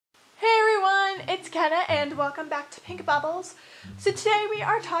Kendra and welcome back to Pink Bubbles. So today we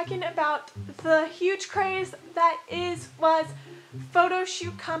are talking about the huge craze that was photo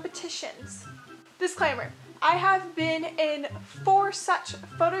shoot competitions. Disclaimer, I have been in 4 such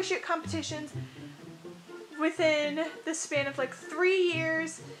photo shoot competitions within the span of like 3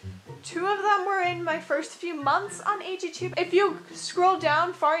 years. 2 of them were in my first few months on AG2. If you scroll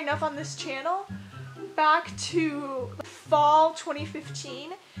down far enough on this channel, back to fall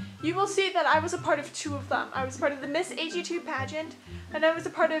 2015, you will see that I was a part of 2 of them. I was part of the Miss AG2 pageant, and I was a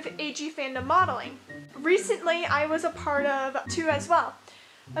part of AG fandom modeling. Recently, I was a part of 2 as well.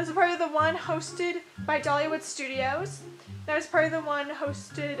 I was a part of the one hosted by Studios, and I was part of the one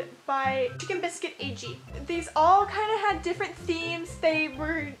hosted by Chicken Biscuit AG. These all kind of had different themes. They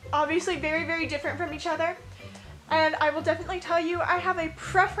were obviously very, very different from each other. And I will definitely tell you, I have a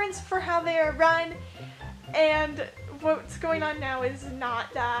preference for how they are run, and what's going on now is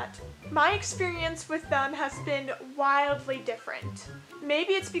not that. My experience with them has been wildly different.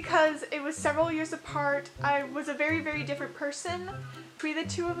 Maybe it's because it was several years apart. I was a very, very different person between the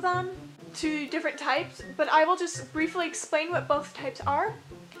 2 of them, 2 different types, but I will just briefly explain what both types are.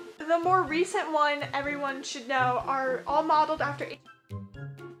 The more recent one, everyone should know, are all modeled after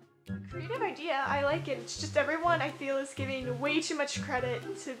creative idea. I like it. It's just everyone, I feel, is giving way too much credit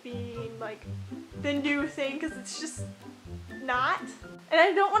to being like the new thing, because it's just not. And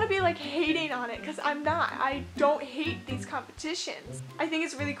I don't want to be like hating on it, because I'm not. I don't hate these competitions. I think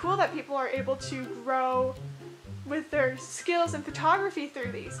it's really cool that people are able to grow with their skills in photography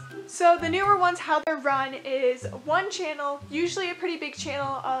through these. So the newer ones, how they're run is one channel, usually a pretty big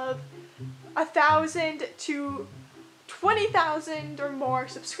channel of 1,000 to 20,000 or more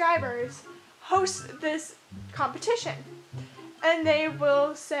subscribers, host this competition. And they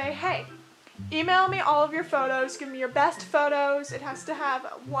will say, hey, email me all of your photos, give me your best photos. It has to have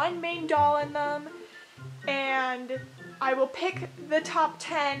 1 main doll in them, and I will pick the top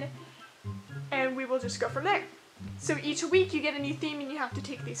 10 and we will just go from there. So each week you get a new theme and you have to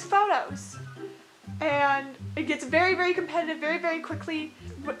take these photos. And it gets very, very competitive very, very quickly,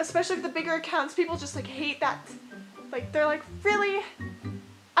 especially with the bigger accounts. People just like hate that. Like, they're like, really?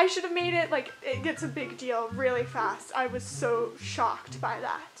 I should have made it. Like, it gets a big deal really fast. I was so shocked by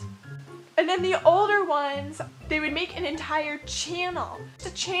that. And then the older ones, they would make an entire channel.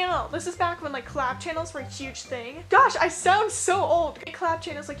 Just a channel. This is back when like collab channels were a huge thing. Gosh, I sound so old. Collab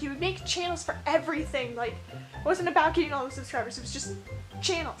channels, like you would make channels for everything. Like, it wasn't about getting all the subscribers. It was just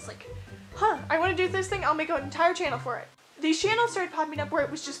channels. Like, I want to do this thing. I'll make an entire channel for it. These channels started popping up where it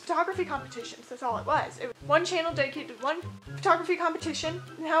was just photography competitions. That's all it was. It was one channel dedicated to one photography competition.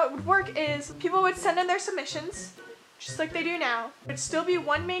 And how it would work is people would send in their submissions, just like they do now. It would still be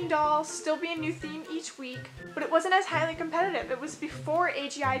 1 main doll, still be a new theme each week, but it wasn't as highly competitive. It was before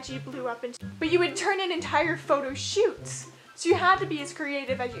AGIG blew up, but you would turn in entire photo shoots. So you had to be as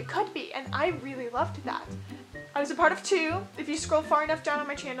creative as you could be, and I really loved that. I was a part of 2. If you scroll far enough down on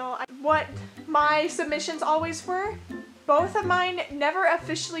my channel, what my submissions always were, both of mine never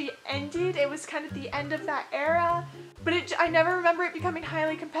officially ended. It was kind of the end of that era, but I never remember it becoming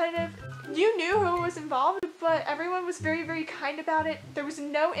highly competitive. You knew who was involved, but everyone was very, very kind about it. There was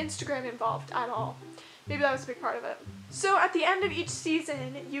no Instagram involved at all. Maybe that was a big part of it. So at the end of each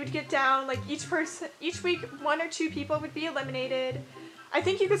season, you would get down, like each week, 1 or 2 people would be eliminated. I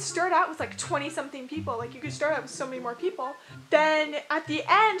think you could start out with like 20-something people. Like, you could start out with so many more people. Then at the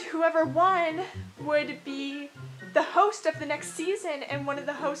end, whoever won would be the host of the next season, and one of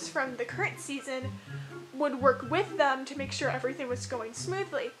the hosts from the current season would work with them to make sure everything was going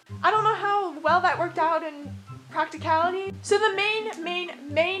smoothly. I don't know how well that worked out in practicality. So the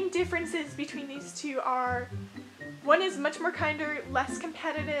main differences between these 2 are, one is much more kinder, less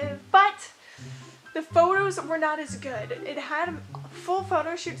competitive, but the photos were not as good. It had full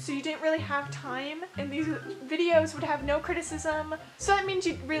photo shoots, so you didn't really have time, and these videos would have no criticism. So that means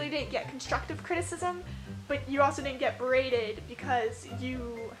you really didn't get constructive criticism, but you also didn't get berated because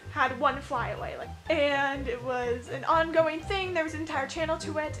you had one flyaway. And it was an ongoing thing. There was an entire channel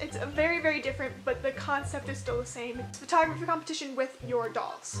to it. It's very, very different, but the concept is still the same. It's photography competition with your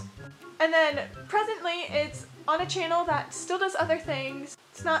dolls. And then presently it's on a channel that still does other things.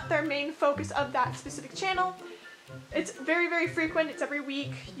 It's not their main focus of that specific channel. It's very, very frequent. It's every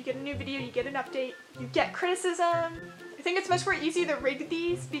week. You get a new video, you get an update, you get criticism. I think it's much more easy to rig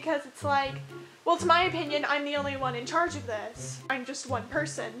these because it's like, well, to my opinion, I'm the only one in charge of this. I'm just one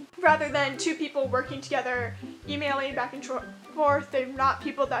person. Rather than 2 people working together, emailing back and forth. They're not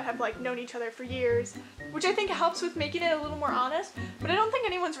people that have like known each other for years, which I think helps with making it a little more honest, but I don't think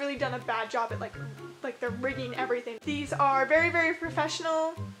anyone's really done a bad job at like they're rigging everything. These are very, very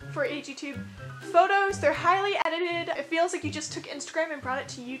professional. for AGTube photos. They're highly edited. It feels like you just took Instagram and brought it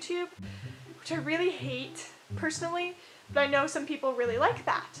to YouTube, which I really hate personally, but I know some people really like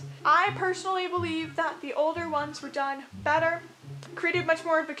that. I personally believe that the older ones were done better, created much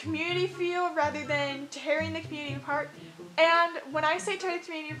more of a community feel rather than tearing the community apart. And when I say tear the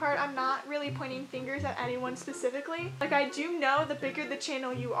community apart, I'm not really pointing fingers at anyone specifically. Like, I do know the bigger the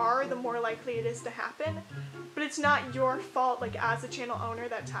channel you are, the more likely it is to happen, but it's not your fault, like, as a channel owner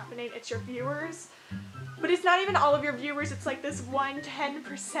that's happening, it's your viewers. But it's not even all of your viewers, it's like this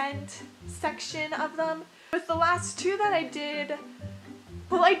 10% section of them. With the last two that I did,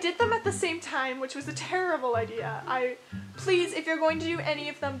 well, I did them at the same time, which was a terrible idea. Please, if you're going to do any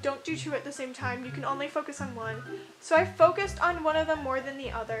of them, don't do two at the same time. You can only focus on one. So I focused on one of them more than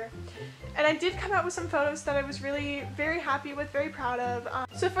the other. And I did come out with some photos that I was really very happy with, very proud of.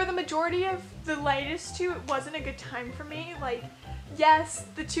 So for the majority of the latest two, it wasn't a good time for me. Like, yes,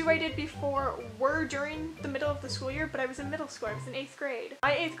 the two I did before were during the middle of the school year, but I was in middle school. I was in 8th grade.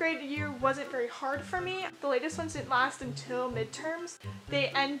 My 8th grade year wasn't very hard for me. The latest ones didn't last until midterms. They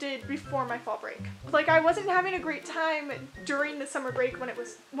ended before my fall break. Like, I wasn't having a great time during the summer break when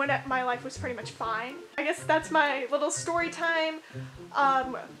my life was pretty much fine. I guess that's my little story time.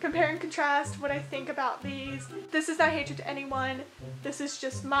 Compare and contrast what I think about these. This is not hatred to anyone. This is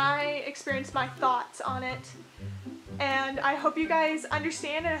just my experience, my thoughts on it. And I hope you guys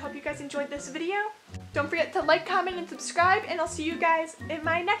understand, and I hope you guys enjoyed this video. Don't forget to like, comment, and subscribe, and I'll see you guys in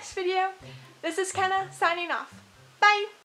my next video. This is Kendra signing off.